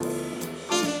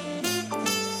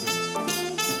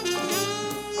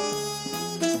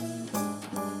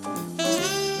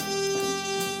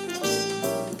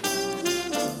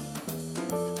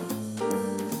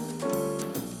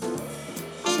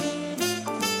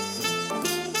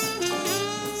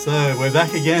So we're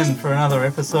back again for another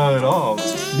episode of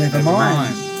Never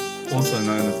Mind. Also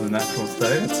known as The Natural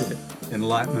State. That's it.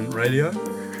 Enlightenment Radio.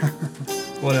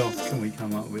 What else can we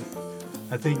come up with?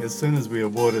 I think as soon as we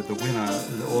awarded the winner,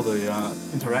 all the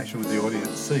interaction with the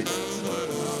audience ceased.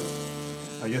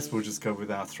 So I guess we'll just go with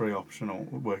our three optional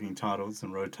working titles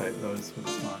and rotate those for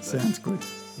the time. Sounds good.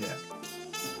 Yeah.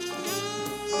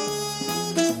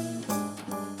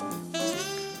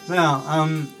 Now,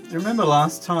 you remember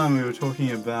last time we were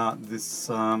talking about this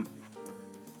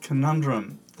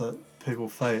conundrum that people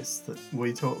face, that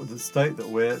we talk, the state that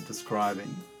we're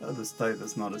describing, the state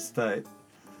that's not a state,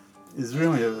 is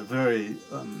really a very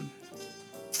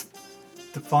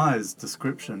defies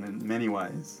description in many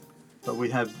ways. But we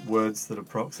have words that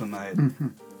approximate,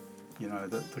 you know,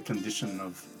 the condition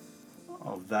of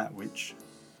that which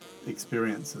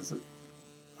experiences it.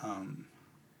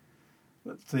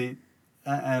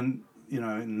 And you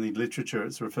know, in the literature,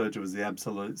 it's referred to as the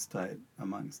absolute state,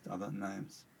 amongst other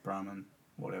names, Brahman,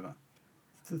 whatever.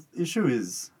 The issue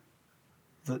is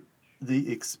that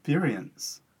the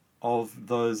experience of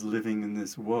those living in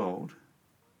this world,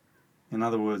 in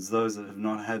other words, those that have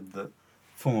not had the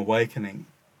full awakening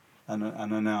and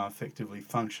are now effectively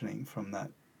functioning from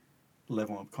that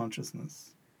level of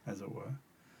consciousness, as it were,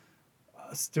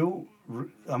 still,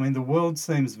 I mean, the world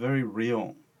seems very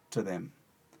real to them,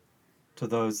 to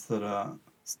those that are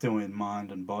still in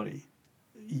mind and body.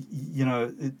 You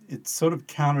know, it's sort of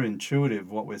counterintuitive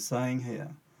what we're saying here,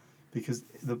 because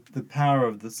the power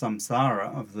of the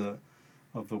samsara,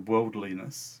 of the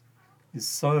worldliness, is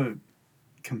so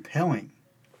compelling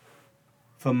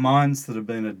for minds that have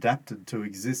been adapted to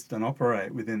exist and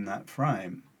operate within that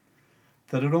frame,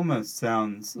 that it almost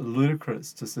sounds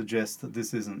ludicrous to suggest that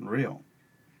this isn't real.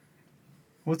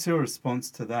 What's your response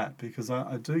to that? Because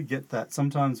I do get that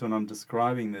sometimes when I'm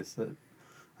describing this, that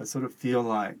I sort of feel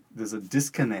like there's a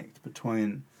disconnect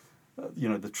between, you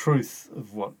know, the truth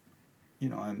of what, you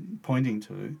know, I'm pointing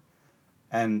to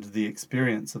and the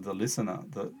experience of the listener,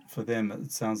 that for them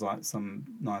it sounds like some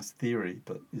nice theory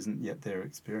but isn't yet their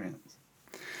experience.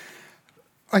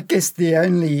 I guess the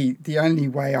only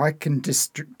way I can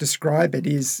describe it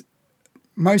is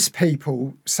most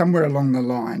people somewhere along the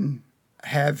line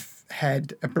have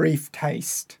had a brief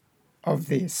taste of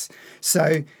this.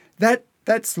 So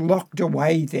that's locked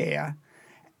away there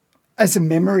as a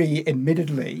memory,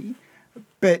 admittedly,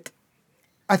 but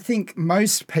I think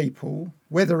most people,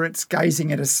 whether it's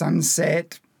gazing at a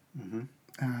sunset,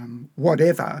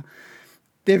 whatever,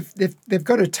 they've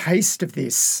got a taste of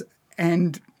this,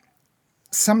 and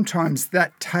sometimes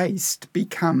that taste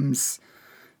becomes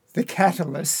the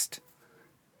catalyst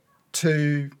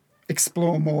to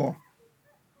explore more.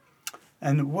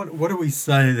 And what do we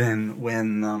say then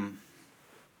when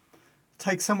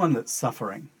take someone that's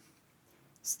suffering,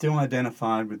 still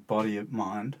identified with body and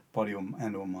mind, or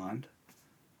mind,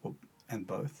 and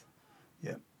both,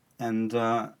 yeah, and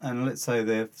let's say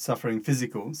they're suffering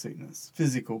physical sickness,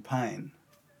 physical pain.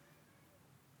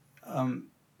 You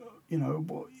know,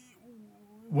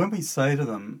 when we say to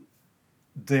them,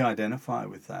 de-identify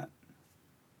with that,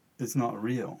 it's not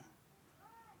real.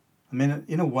 I mean,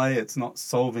 in a way, it's not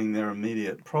solving their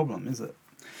immediate problem, is it?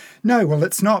 No, well,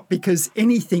 it's not, because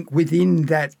anything within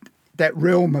that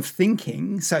realm of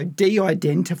thinking, so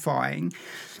de-identifying,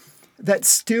 that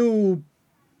still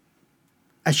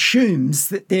assumes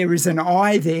that there is an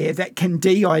I there that can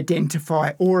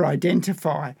de-identify or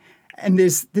identify. And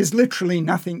there's literally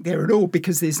nothing there at all,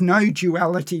 because there's no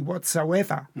duality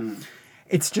whatsoever.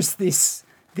 It's just this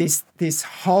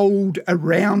hold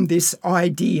around this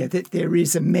idea that there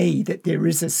is a me, that there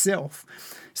is a self.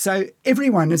 So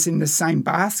everyone is in the same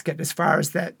basket as far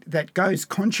as that goes.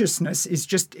 Consciousness is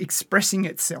just expressing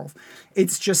itself.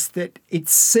 It's just that it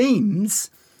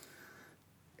seems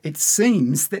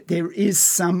that there is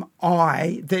some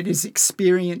I that is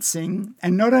experiencing,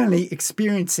 and not only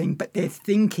experiencing, but they're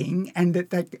thinking, and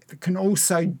that they can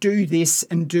also do this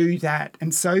and do that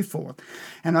and so forth.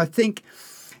 And I think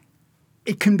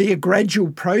it can be a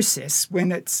gradual process when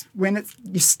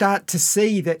you start to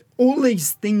see that all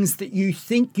these things that you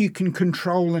think you can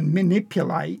control and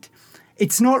manipulate,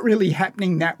 it's not really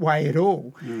happening that way at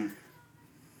all.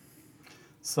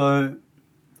 So,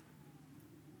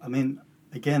 I mean,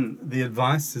 again, the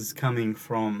advice is coming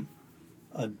from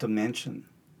a dimension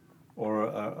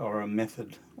or a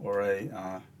method or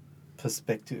a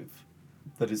perspective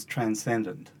that is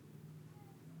transcendent.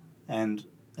 And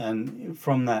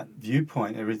from that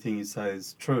viewpoint, everything you say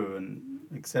is true and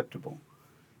acceptable.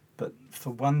 But for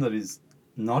one that is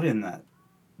not in that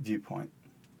viewpoint,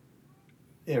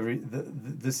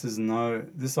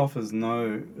 this offers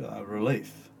no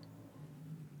relief.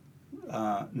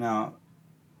 Now,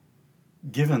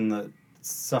 given that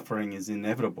suffering is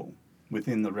inevitable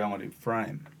within the relative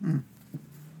frame,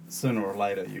 sooner or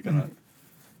later you're going to,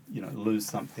 lose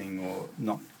something or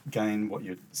not gain what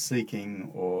you're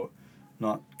seeking or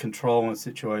not control a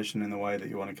situation in the way that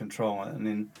you want to control it.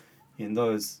 And in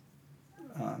those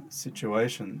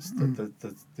situations,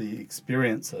 the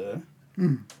experiencer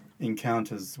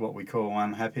encounters what we call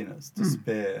unhappiness,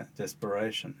 despair,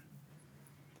 desperation.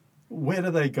 Where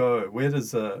do they go? Where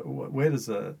does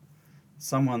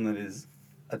someone that is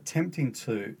attempting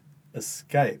to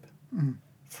escape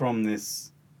from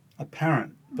this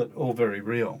apparent but all very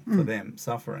real for them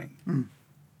suffering?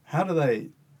 How do they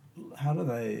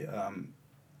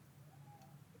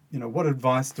what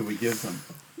advice do we give them?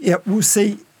 Yeah, we'll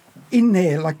see in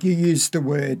there, like you used the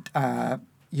word,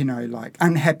 like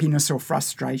unhappiness or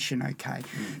frustration, okay?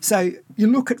 So you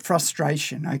look at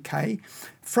frustration, okay?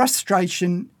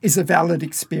 Frustration is a valid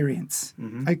experience,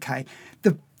 okay?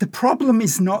 The problem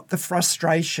is not the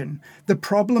frustration. The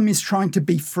problem is trying to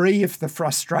be free of the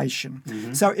frustration.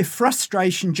 So if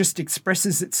frustration just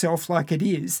expresses itself like it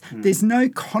is, there's no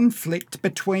conflict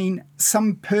between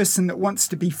some person that wants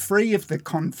to be free of the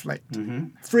conflict,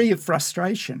 free of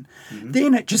frustration.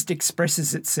 Then it just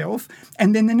expresses itself,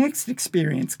 and then the next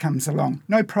experience comes along.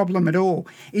 No problem at all.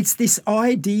 It's this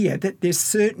idea that there's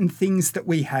certain things that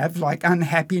we have, like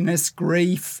unhappiness,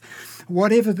 grief,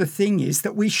 whatever the thing is,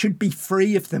 that we should be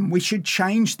free of them. We should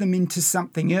change them into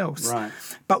something else. Right.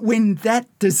 But when that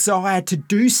desire to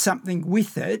do something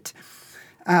with it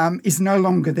is no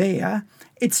longer there,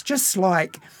 it's just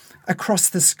like across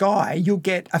the sky, you'll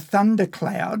get a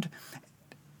thundercloud,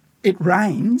 it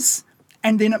rains,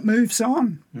 and then it moves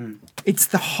on. It's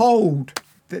the hold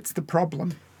that's the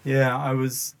problem. Yeah, I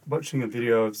was watching a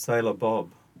video of Sailor Bob.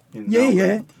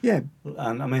 Yeah.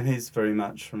 And I mean, he's very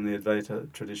much from the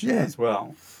Advaita tradition as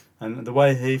well. And the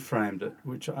way he framed it,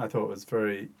 which I thought was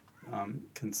very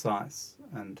concise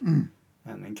and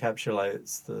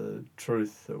encapsulates the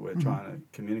truth that we're trying to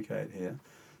communicate here,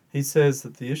 he says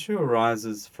that the issue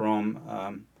arises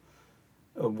from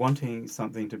wanting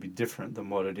something to be different than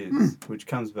what it is, which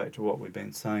comes back to what we've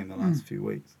been saying the last few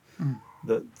weeks.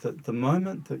 That the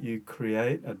moment that you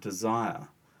create a desire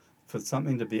for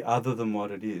something to be other than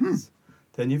what it is,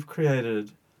 then you've created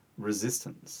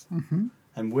resistance.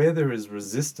 And where there is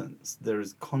resistance, there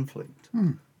is conflict.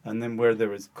 And then where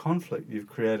there is conflict, you've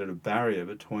created a barrier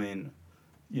between,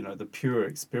 the pure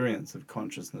experience of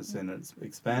consciousness in its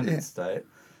expanded state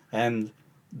and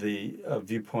the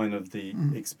viewpoint of the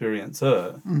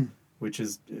experiencer,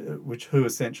 who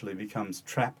essentially becomes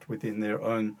trapped within their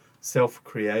own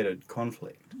self-created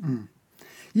conflict.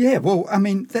 Yeah, well, I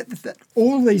mean, that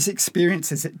all these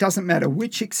experiences, it doesn't matter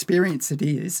which experience it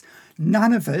is,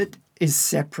 none of it is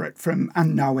separate from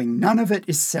unknowing. None of it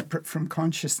is separate from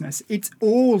consciousness. It's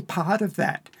all part of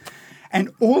that.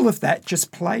 And all of that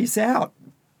just plays out.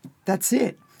 That's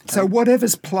it. So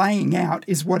whatever's playing out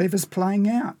is whatever's playing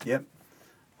out. Yep.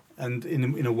 And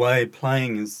in a way,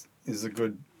 playing is a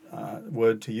good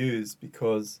word to use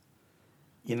because,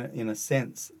 in a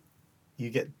sense, you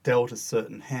get dealt a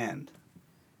certain hand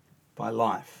by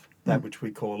life, that which we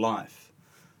call life.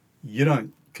 You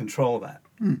don't control that.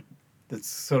 It's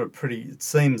sort of it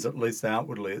seems at least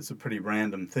outwardly, it's a pretty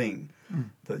random thing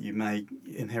that you may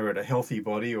inherit a healthy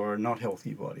body or a not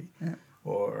healthy body,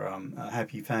 or a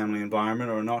happy family environment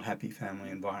or a not happy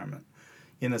family environment.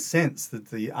 In a sense that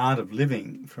the art of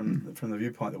living from the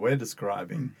viewpoint that we're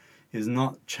describing is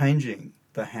not changing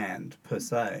the hand per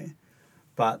se,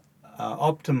 but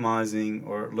optimizing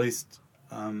or at least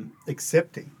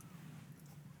accepting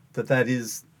that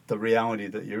is the reality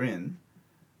that you're in.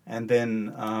 And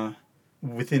then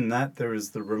within that there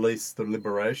is the release, the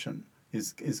liberation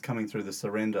is coming through the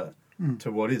surrender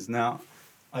to what is. Now,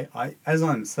 I as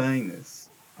I'm saying this,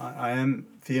 I am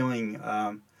feeling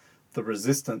the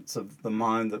resistance of the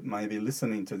mind that may be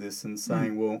listening to this and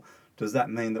saying, well, does that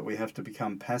mean that we have to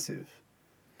become passive?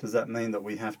 Does that mean that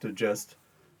we have to just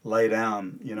lay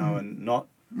down, and not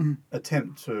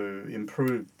attempt to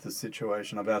improve the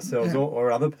situation of ourselves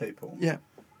or other people? Yeah.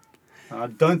 I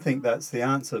don't think that's the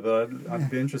answer, but I'd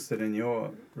be interested in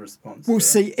your response. Well,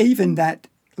 see, even that,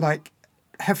 like,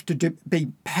 have to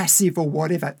be passive or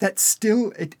whatever, that's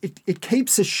still, it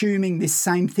keeps assuming this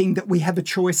same thing, that we have a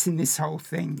choice in this whole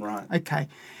thing. Right. Okay.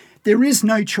 There is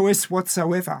no choice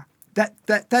whatsoever.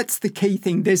 That's the key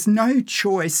thing. There's no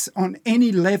choice on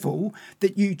any level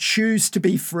that you choose to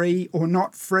be free or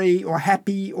not free or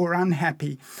happy or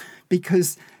unhappy,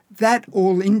 because that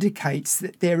all indicates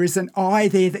that there is an I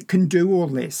there that can do all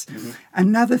this.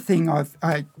 Another thing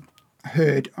I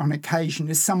heard on occasion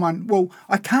is someone, well,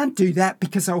 I can't do that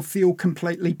because I'll feel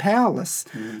completely powerless.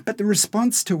 But the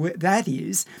response to that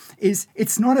is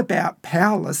it's not about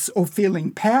powerless or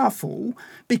feeling powerful,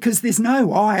 because there's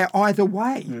no I either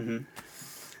way.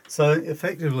 So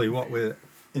effectively what we're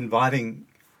inviting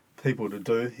people to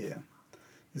do here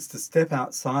is to step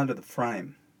outside of the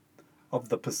frame of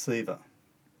the perceiver,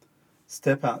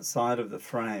 step outside of the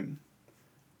frame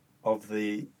of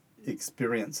the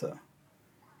experiencer,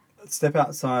 step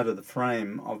outside of the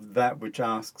frame of that which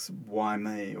asks, why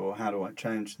me, or how do I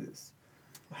change this?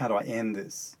 How do I end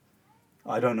this?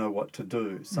 I don't know what to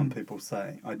do, some people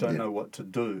say. I don't know what to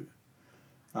do.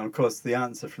 And of course, the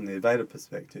answer from the Advaita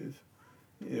perspective,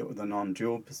 the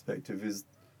non-dual perspective, is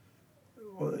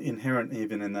inherent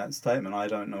even in that statement, I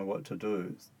don't know what to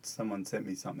do. Someone sent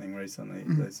me something recently.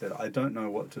 They said, I don't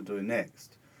know what to do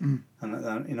next. And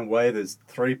in a way, there's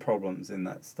three problems in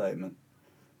that statement,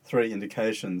 three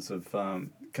indications of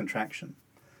contraction.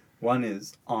 One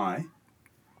is I,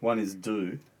 one is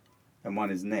do, and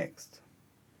one is next.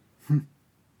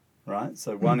 Right?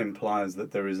 So one implies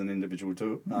that there is an individual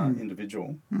doer.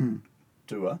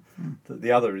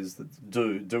 The other is the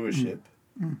doership,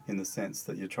 in the sense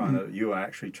that you are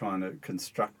actually trying to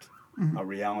construct a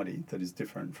reality that is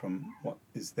different from what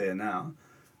is there now.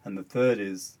 And the third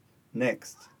is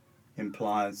next,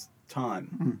 implies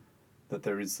time, that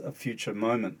there is a future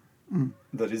moment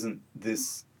that isn't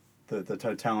this, the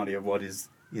totality of what is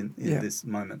in this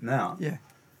moment now. Yeah.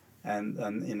 And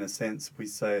in a sense, we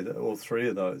say that all three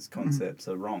of those concepts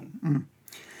are wrong.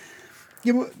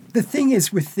 Yeah, well, the thing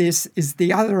is with this, is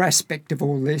the other aspect of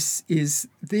all this is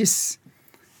this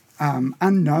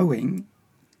unknowing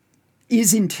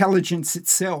is intelligence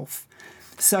itself.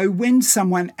 So when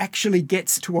someone actually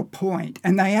gets to a point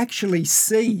and they actually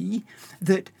see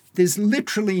that there's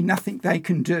literally nothing they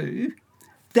can do,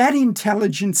 that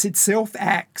intelligence itself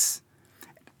acts.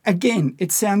 Again,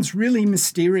 it sounds really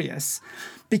mysterious,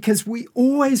 because we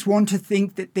always want to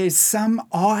think that there's some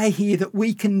I here that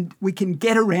we can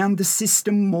get around the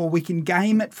system, or we can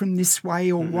game it from this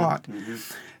way or what.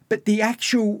 But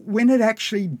when it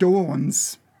actually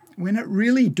dawns, when it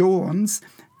really dawns,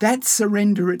 that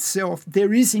surrender itself,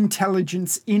 there is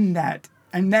intelligence in that,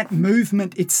 and that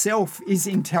movement itself is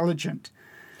intelligent.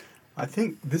 I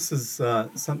think this is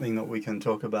something that we can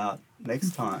talk about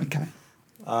next time. Okay.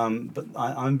 But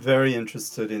I'm very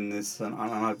interested in this, and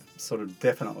I've sort of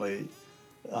definitely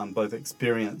both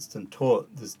experienced and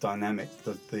taught this dynamic,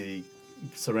 the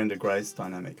surrender grace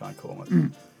dynamic, I call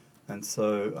it. And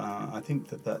so I think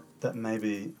that may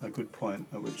be a good point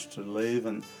at which to leave,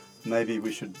 and maybe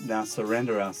we should now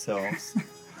surrender ourselves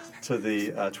to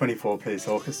the 24-piece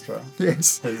orchestra.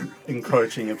 Yes. Who's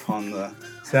encroaching upon the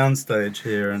soundstage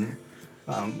here. And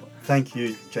thank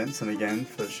you, Jensen, again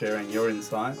for sharing your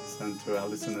insights, and to our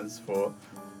listeners for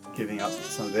giving up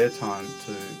some of their time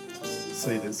to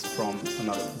see this from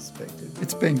another perspective.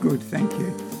 It's been good. Thank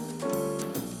you.